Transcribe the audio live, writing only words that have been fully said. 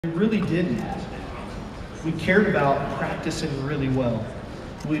We really didn't. We cared about practicing really well.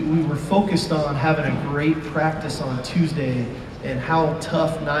 We were focused on having a great practice on Tuesday and how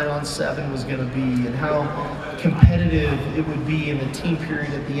tough 9-on-7 was going to be and how competitive it would be in the team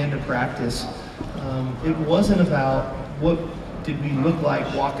period at the end of practice. It wasn't about what did we look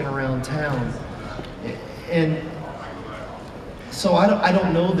like walking around town. And so I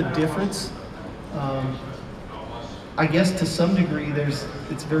don't know the difference. I guess to some degree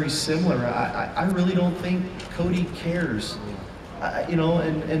it's very similar. I really don't think Cody cares.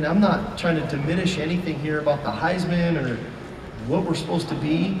 And I'm not trying to diminish anything here about the Heisman or what we're supposed to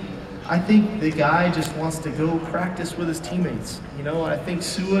be. I think the guy just wants to go practice with his teammates. I think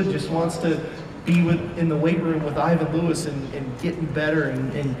Sua just wants to be in the weight room with Ivan Lewis and getting better.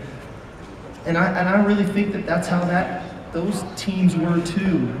 And I really think that's how those teams were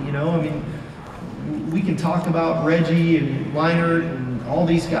too. We can talk about Reggie and Leinert and all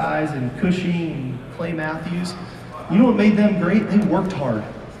these guys and Cushing and Clay Matthews. You know what made them great? They worked hard.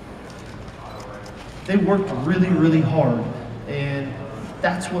 They worked really, really hard. And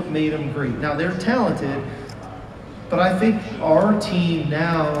that's what made them great. Now, they're talented, but I think our team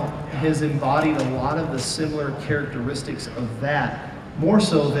now has embodied a lot of the similar characteristics of that, more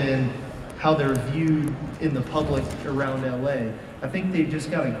so than how they're viewed in the public around LA. I think they've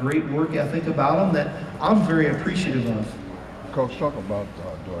just got a great work ethic about them that I'm very appreciative of. Coach, talk about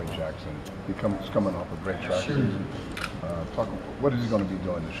Dory Jackson. He's coming off a great track season. What is he going to be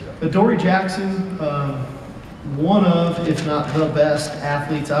doing this year? Dory Jackson, one of, if not the best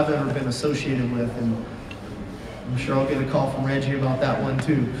athletes I've ever been associated with, and I'm sure I'll get a call from Reggie about that one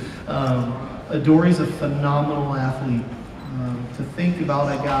too. Dory's a phenomenal athlete. To think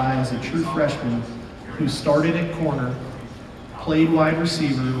about a guy as a true freshman who started at corner, played wide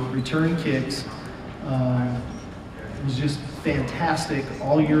receiver, returned kicks, was just fantastic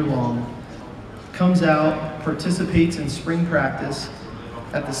all year long. Comes out, participates in spring practice,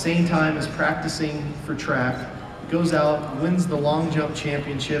 at the same time as practicing for track, goes out, wins the long jump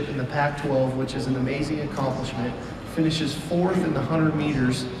championship in the Pac-12, which is an amazing accomplishment, finishes 4th in the 100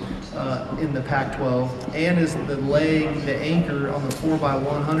 meters in the Pac-12, and is the anchor on the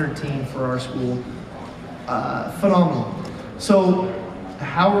 4x100 team for our school. Phenomenal. So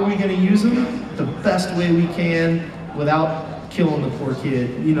how are we going to use him? The best way we can without killing the poor kid,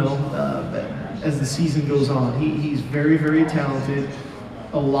 as the season goes on. He's very, very talented.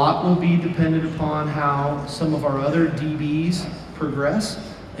 A lot will be dependent upon how some of our other DBs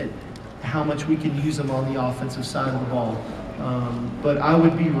progress and how much we can use them on the offensive side of the ball. But I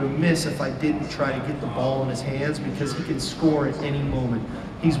would be remiss if I didn't try to get the ball in his hands because he can score at any moment.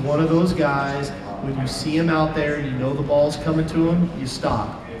 He's one of those guys, when you see him out there and you know the ball's coming to him, you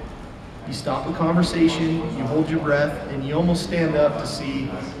stop. You stop the conversation, you hold your breath, and you almost stand up to see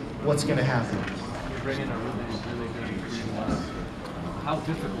what's going to happen. You bring in a really good recruiting class. How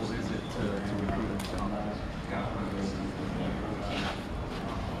difficult is it to recruit him?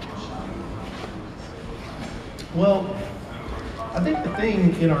 Well, I think the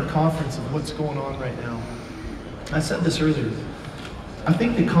thing in our conference of what's going on right now, I said this earlier, I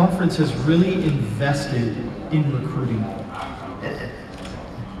think the conference has really invested in recruiting.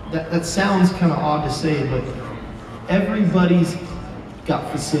 That sounds kind of odd to say, but everybody's got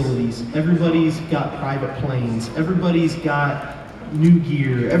facilities, everybody's got private planes, everybody's got new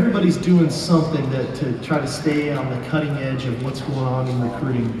gear, everybody's doing something to try to stay on the cutting edge of what's going on in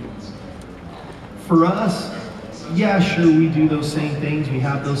recruiting. For us, yeah, sure, we do those same things, we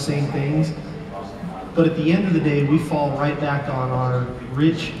have those same things, but at the end of the day, we fall right back on our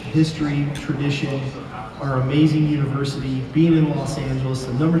rich history, tradition, our amazing university, being in Los Angeles,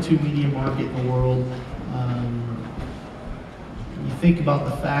 the #2 media market in the world. You think about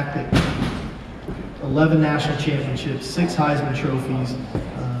the fact that 11 national championships, 6 Heisman trophies,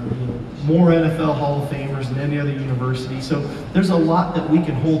 more NFL Hall of Famers than any other university. So there's a lot that we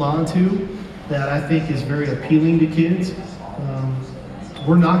can hold on to that I think is very appealing to kids.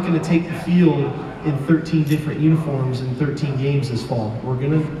 We're not going to take the field in 13 different uniforms in 13 games this fall. We're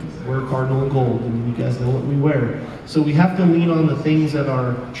going to wear cardinal and gold, and you guys know what we wear. So we have to lean on the things that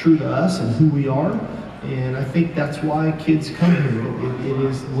are true to us and who we are, and I think that's why kids come here. It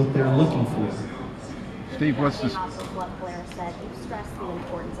is what they're looking for. Steve, what's this? Off of what Blair said, you stressed the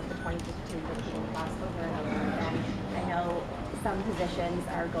importance of the 2015 recruiting class over and over again. I know some positions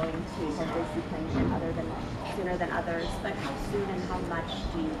are going to hopefully see playing sooner than others, but how soon and how much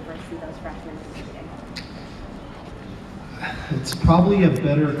do you foresee those freshmen contributing? It's probably a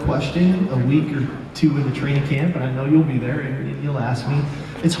better question a week or two into training camp, and I know you'll be there and you'll ask me.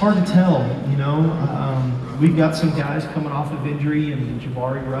 It's hard to tell, you know. We've got some guys coming off of injury, and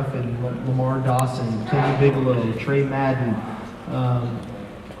Jabari Ruffin, Lamar Dawson, Tony Bigelow, Trey Madden.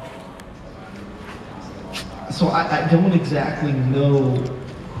 So I don't exactly know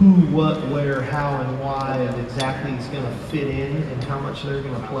who, what, where, how, and why, and exactly is going to fit in and how much they're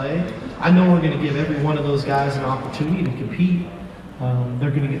going to play. I know we're going to give every one of those guys an opportunity to compete. They're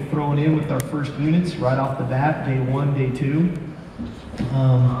going to get thrown in with our first units right off the bat, day 1, day 2.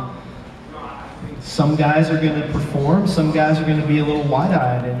 Some guys are going to perform, some guys are going to be a little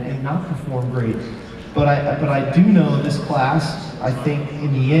wide-eyed and not perform great. But I do know this class, I think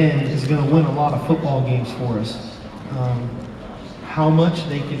in the end, is going to win a lot of football games for us. How much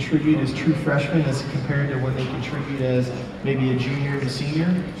they contribute as true freshmen as compared to when they contribute as maybe a junior and a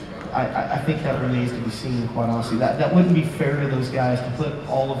senior, I think that remains to be seen, quite honestly. That wouldn't be fair to those guys to put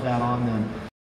all of that on them.